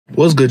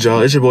What's good, y'all?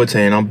 It's your boy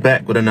Taine. I'm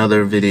back with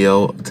another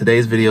video.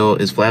 Today's video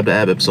is Flab to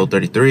Ab episode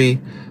 33.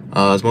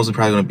 It's mostly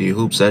probably going to be a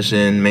hoop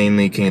session,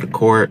 mainly king of the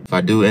court. If I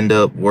do end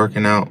up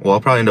working out, well,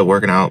 I'll probably end up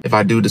working out. If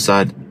I do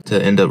decide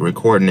to end up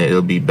recording it,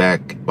 it'll be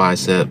back,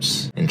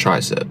 biceps, and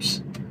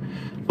triceps.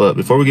 But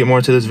before we get more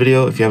into this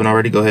video, if you haven't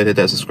already, go ahead and hit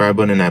that subscribe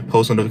button and that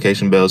post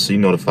notification bell so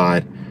you're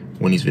notified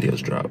when these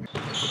videos drop.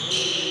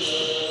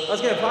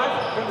 Let's get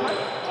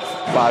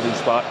 5. 5 each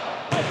spot.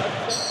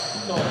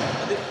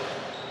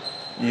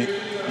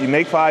 You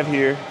make 5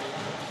 here,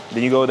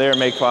 then you go there and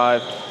make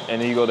 5,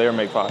 and then you go there and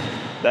make 5.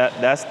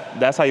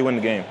 That's how you win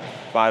the game.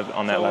 5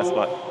 on that last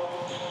spot.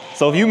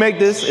 So if you make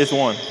this, it's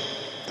 1.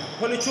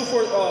 22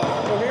 for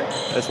here?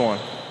 It's 1.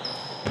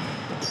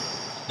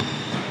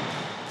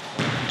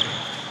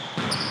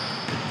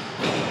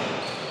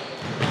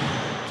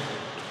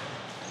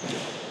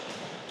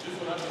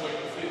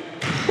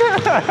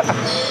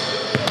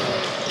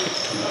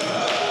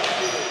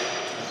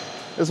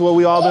 This is what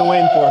we all been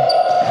waiting for.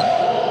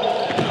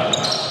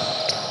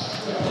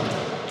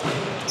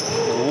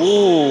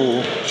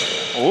 Ooh.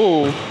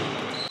 Ooh.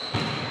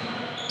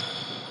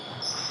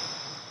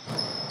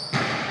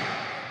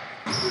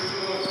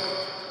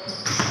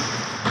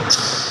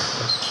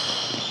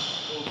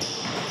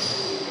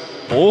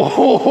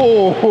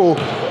 Oh,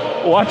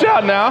 watch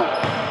out now.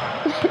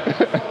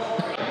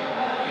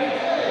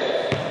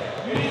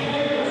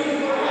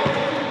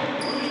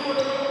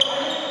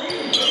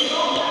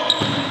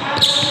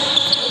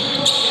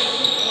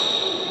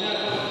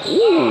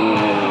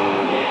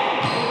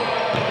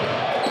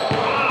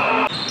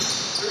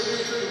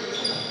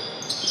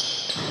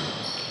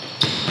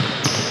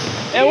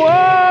 It won!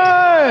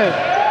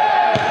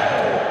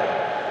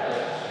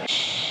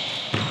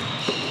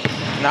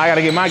 Now I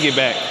gotta get my get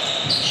back.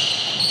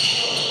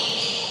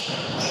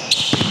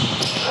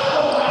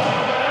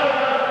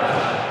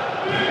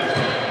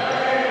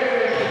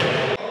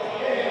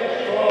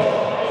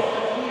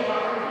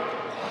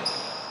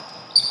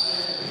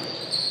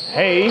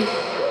 Hey.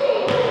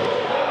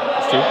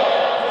 That's 2.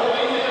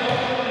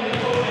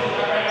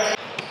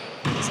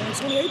 I'm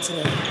 28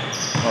 today.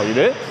 Oh, you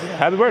did? Yeah.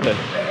 Happy birthday.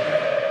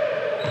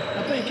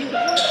 Thank you.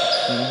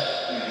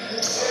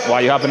 Why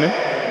you hopping in?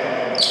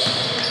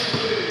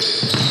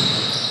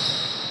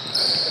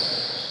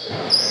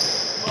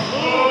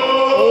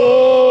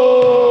 Oh!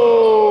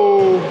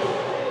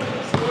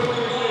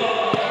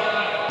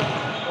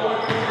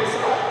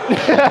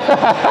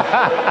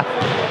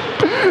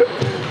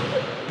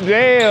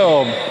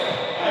 Damn!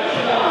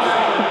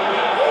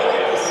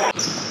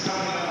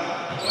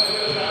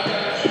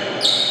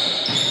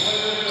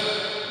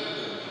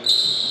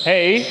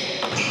 Hey!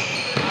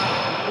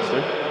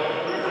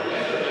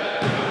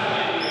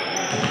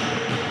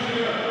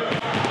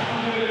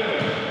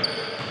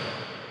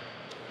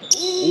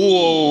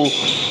 Whoa.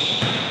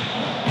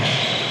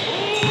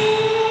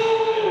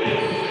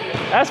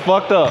 That's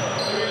fucked up.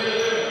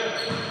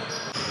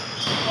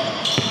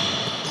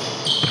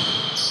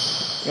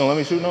 You gonna let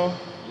me shoot no?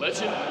 Let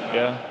you?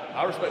 Yeah.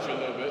 I respect you a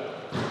little bit.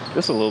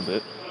 Just a little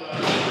bit.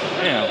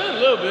 Damn. A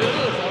little bit. A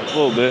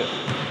little bit.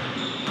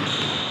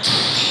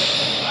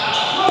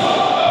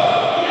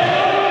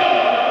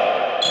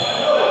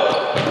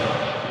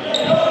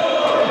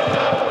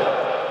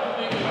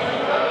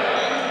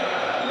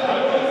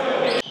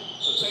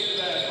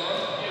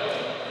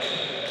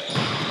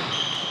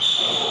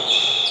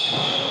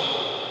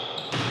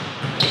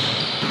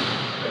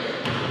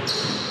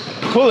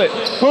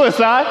 Pull it,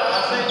 side.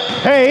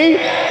 Hey.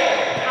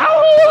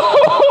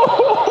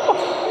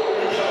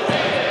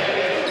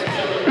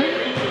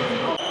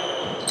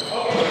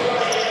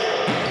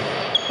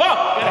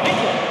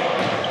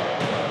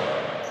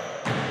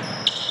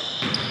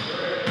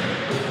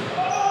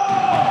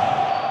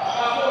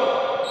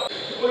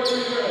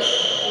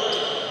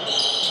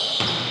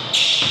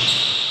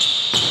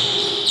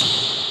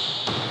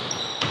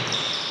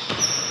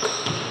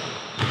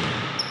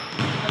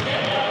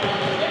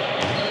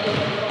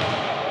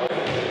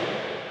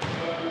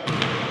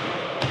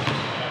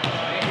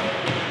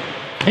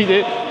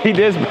 He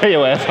did spray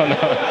your ass on that.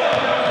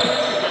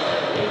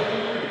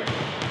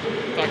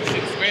 Talking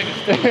shit in Spanish.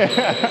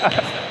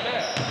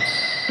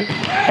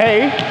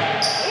 Hey.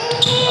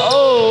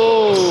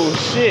 Oh,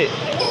 shit.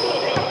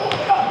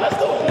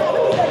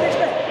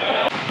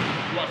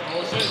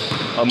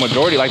 A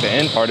majority like the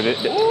end part of it.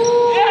 That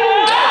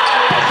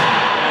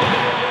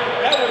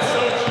was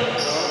so cheap,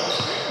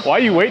 bro. Why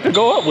you wait to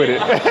go up with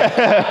it?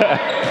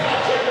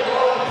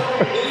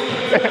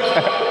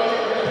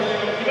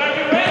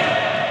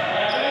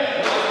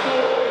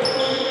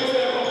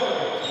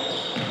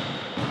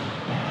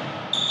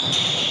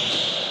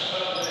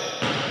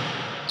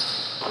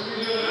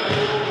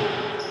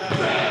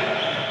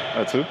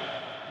 That's who?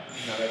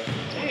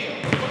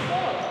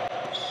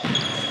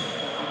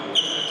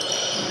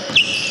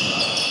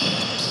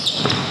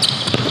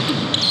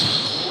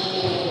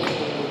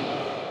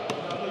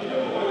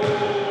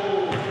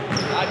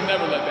 I'd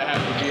never let that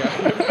happen.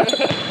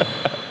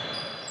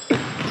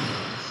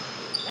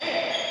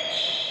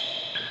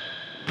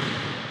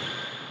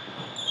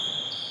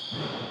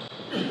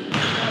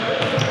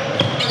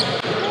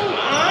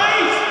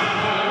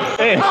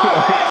 saying.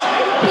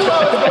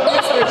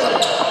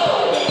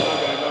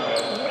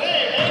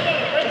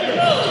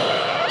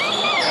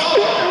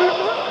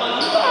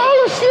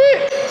 Oh,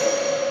 shit.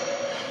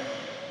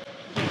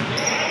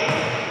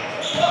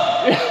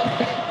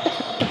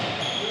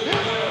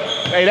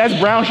 Hey, that's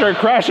brown shirt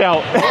crash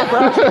out.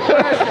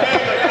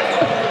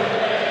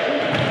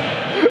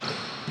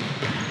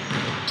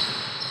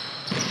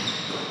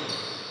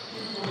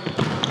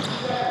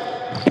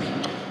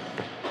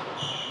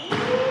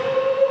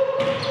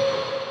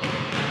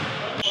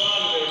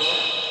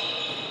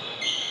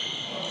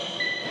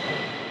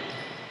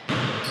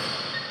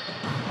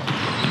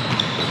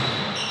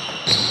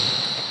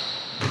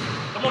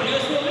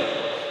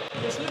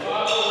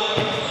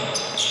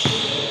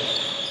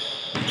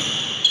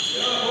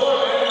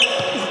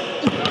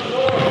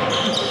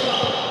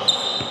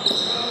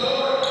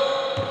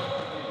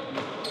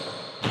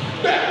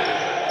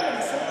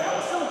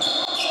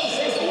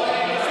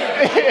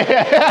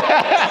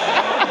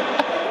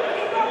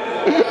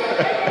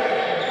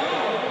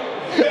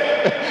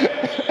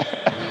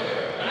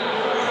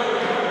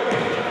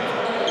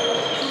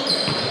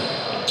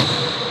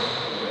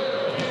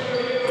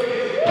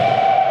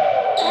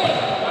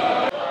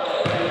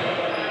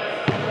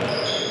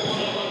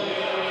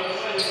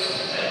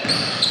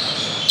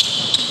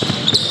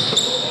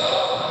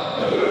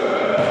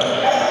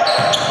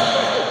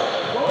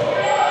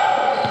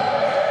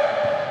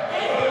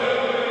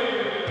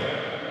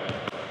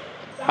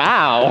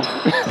 Ow.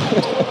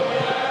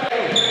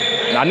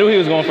 I knew he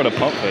was going for the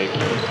pump fake.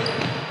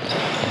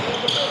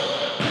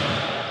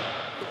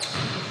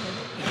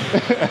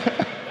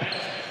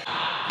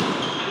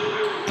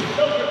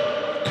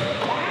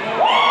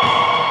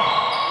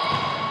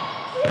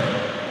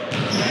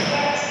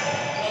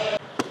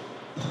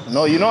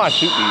 No, you know I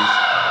shoot these. You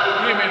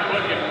ain't made a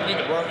bucket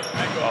either, bro. I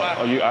ain't gonna lie.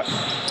 Oh,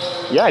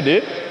 yeah, I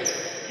did.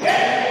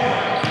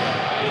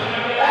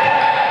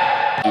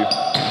 You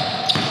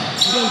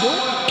gonna do it?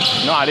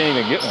 No, I didn't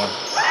even get one.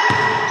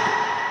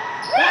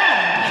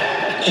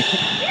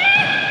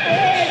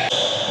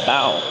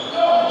 Bow.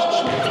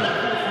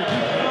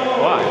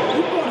 Why?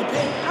 You going to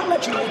pay? I'll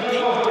let you go to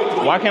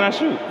pay. Why can't I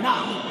shoot?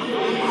 Nah,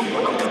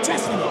 I'm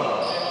contesting it.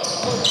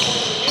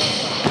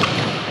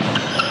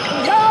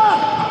 Yeah!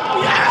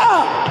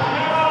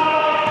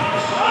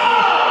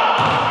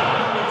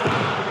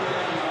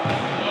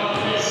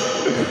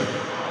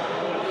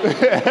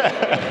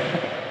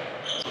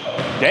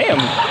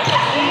 Damn.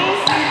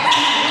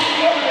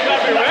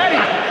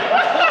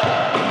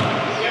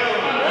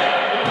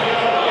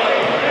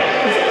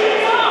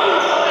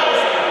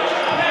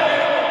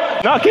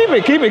 No, keep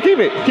it.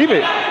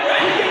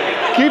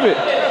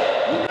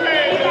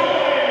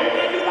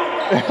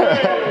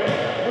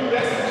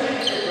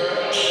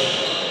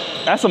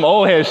 That's some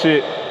old head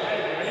shit.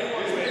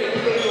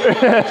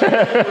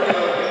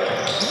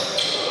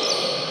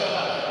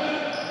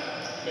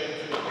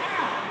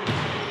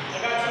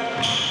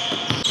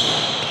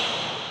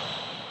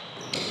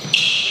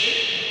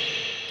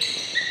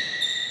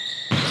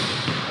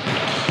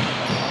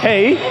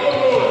 Hey.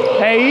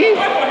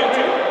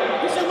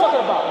 What's he talking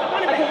about?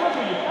 I can work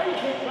with you. Why you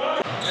can't?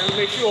 And we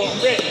make sure I'm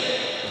ready.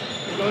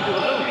 We're gonna do a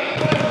loop.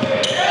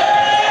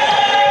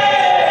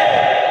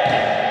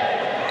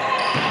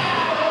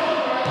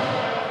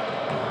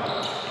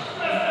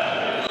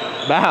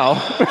 Bow.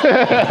 I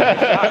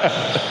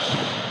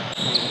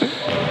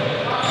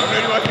know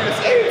you want me to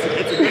say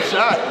it's a good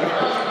shot.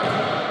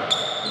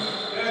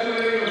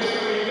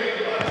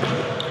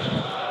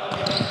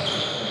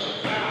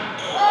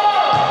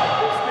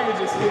 This nigga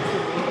just hit you.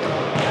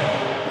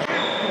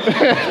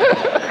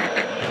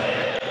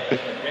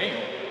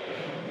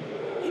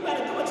 He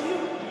better do it to you.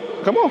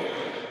 Come on. No,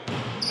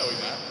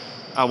 he's not.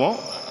 I won't.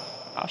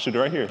 I'll shoot it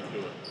right here.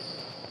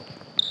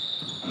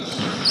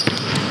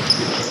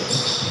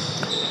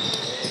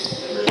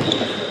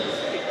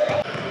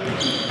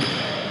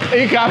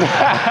 He got me.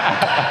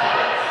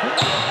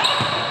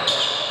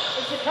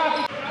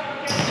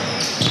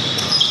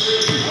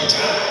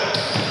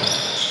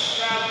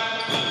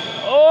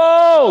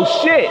 Oh,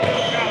 shit.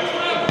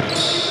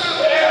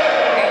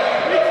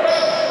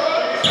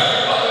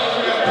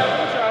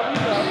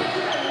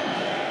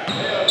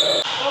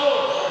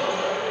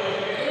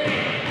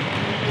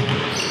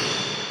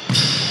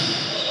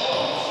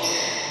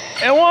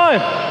 And one.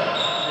 I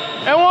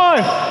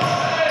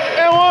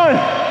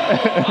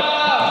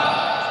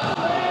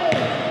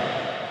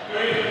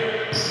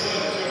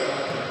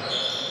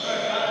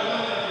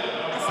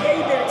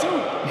stayed there too.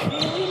 You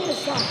didn't leave me to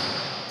shot.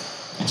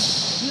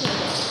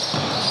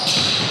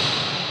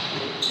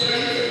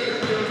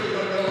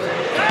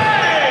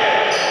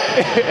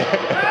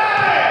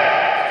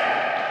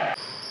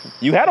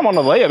 You had him on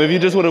the layup if you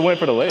just would have went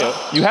for the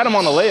layup. You had him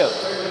on the layup,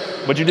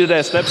 but you did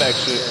that step back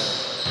shit.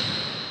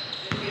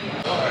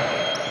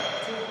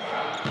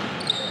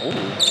 Ooh.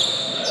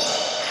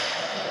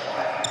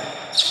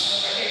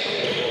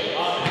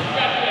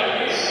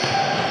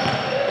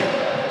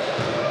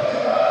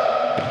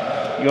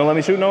 You gonna let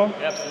me shoot, Noah?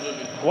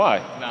 Absolutely. Why?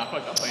 Nah,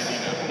 fuck, I'm playing D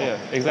now. Yeah,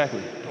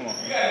 exactly. Come on.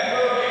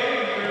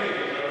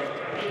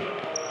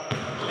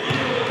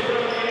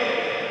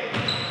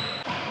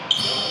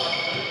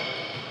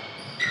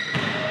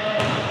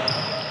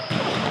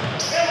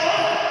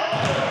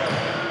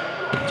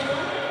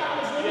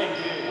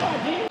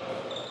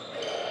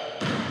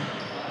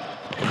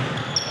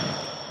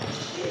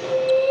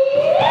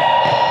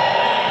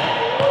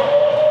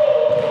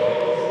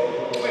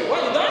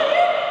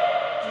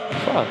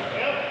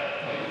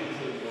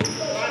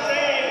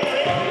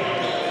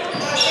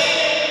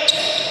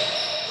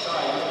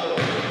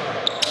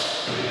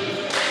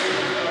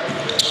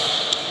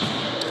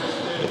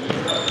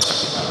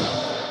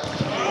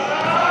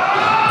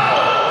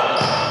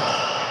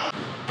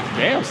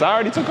 I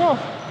already took off.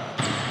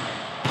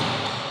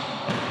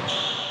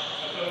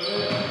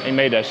 He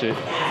made that shit.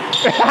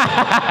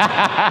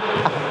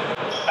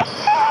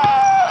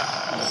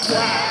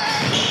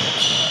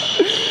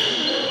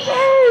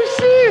 Oh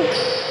shit!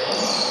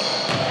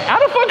 How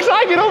the fuck should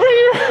I get over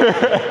here?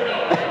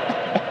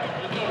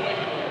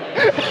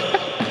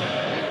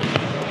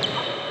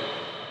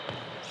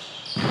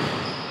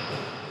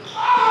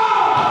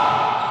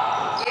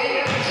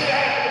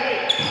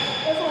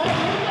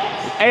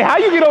 Hey, how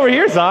you get over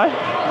here, son? No,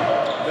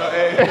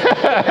 hey.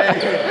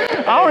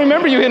 I don't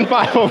remember you hitting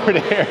 5 over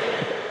there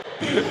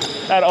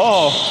at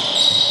all.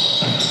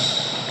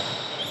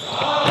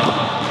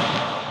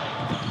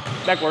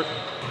 Back work.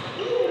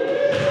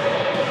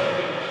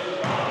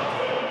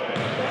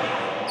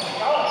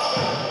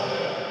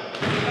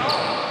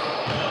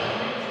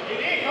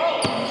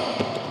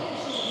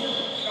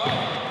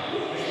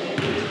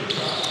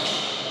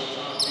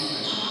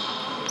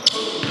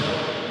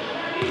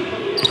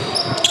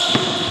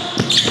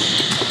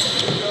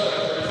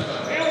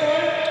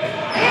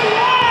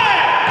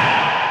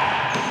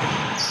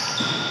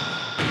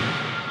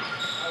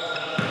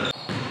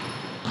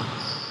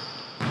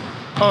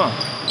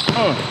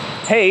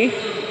 Hey.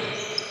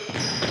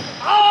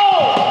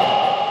 Oh!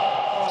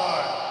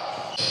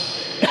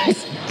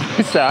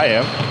 That's how I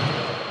am.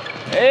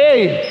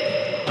 Hey.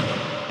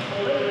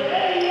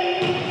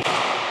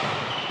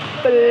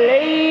 Play.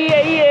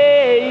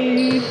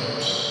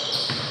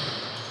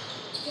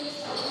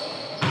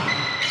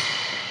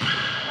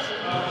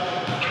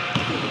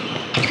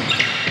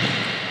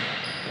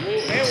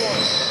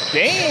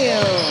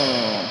 Damn.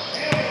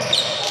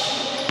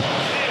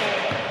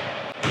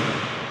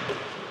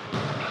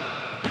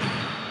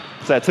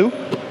 Is that 2?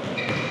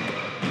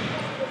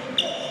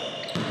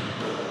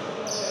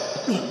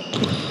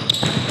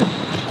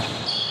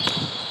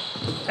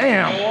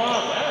 Damn.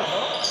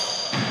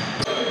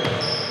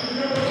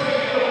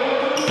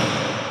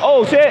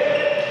 Oh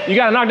shit. You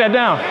gotta knock that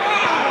down.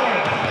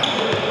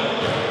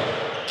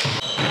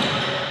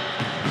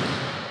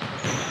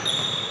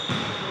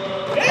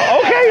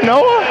 Okay,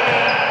 Noah.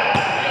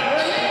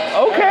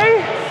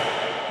 Okay.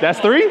 That's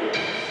 3?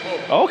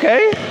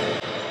 Okay.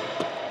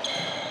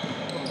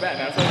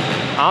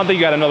 I don't think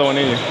you got another one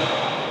in you.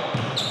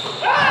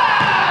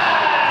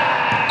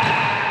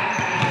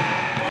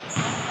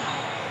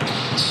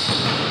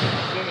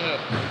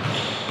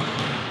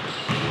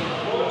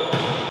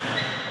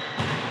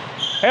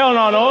 Hell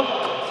no, Noah.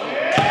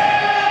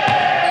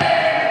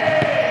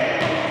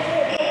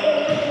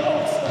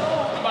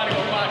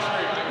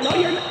 No,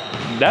 you're not.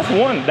 That's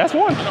one. That's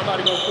one. I'm about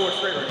to go 4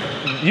 straight right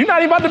now. You're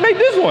not even about to make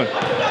this one. I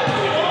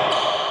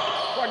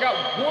got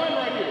 1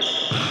 right here.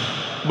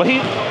 But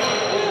he.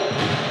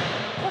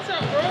 What's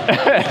up, bro?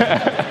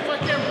 My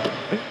camera.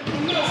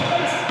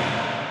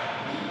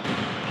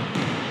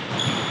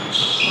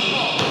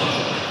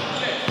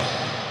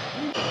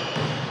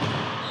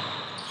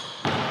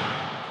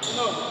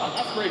 No,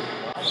 that's great.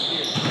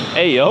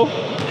 Hey, yo.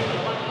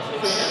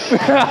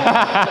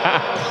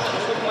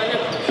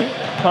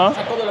 Huh?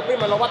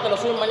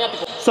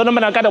 So no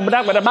man, I got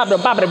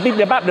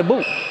the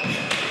boot.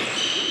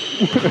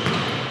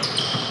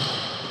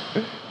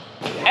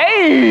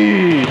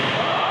 Hey!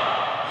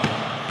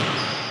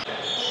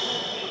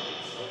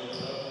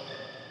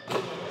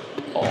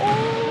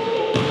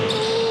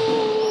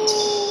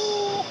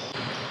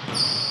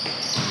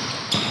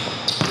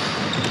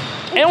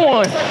 And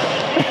 1.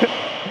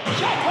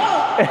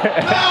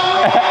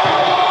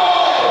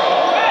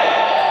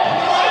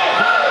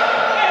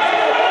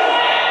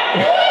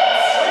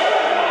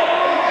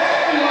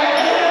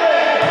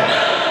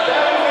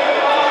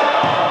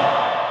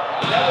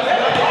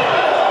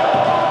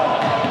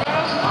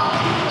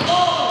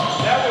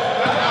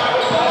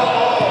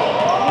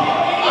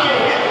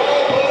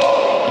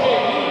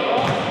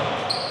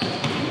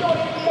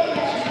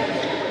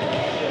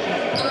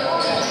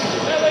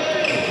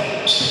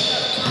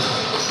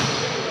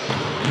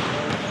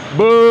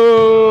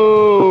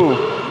 Boo!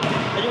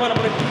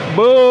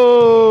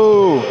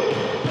 Boo!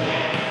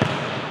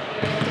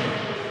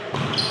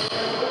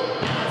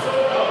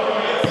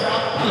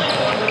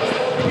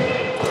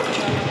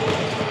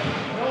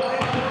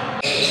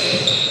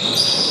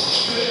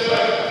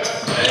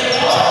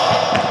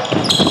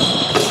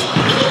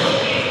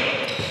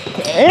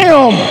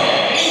 Damn!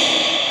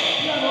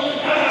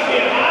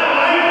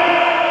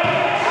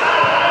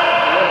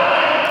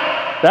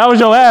 That was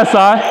your ass, Si.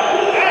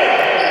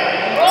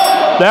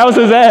 That was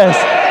his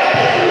ass.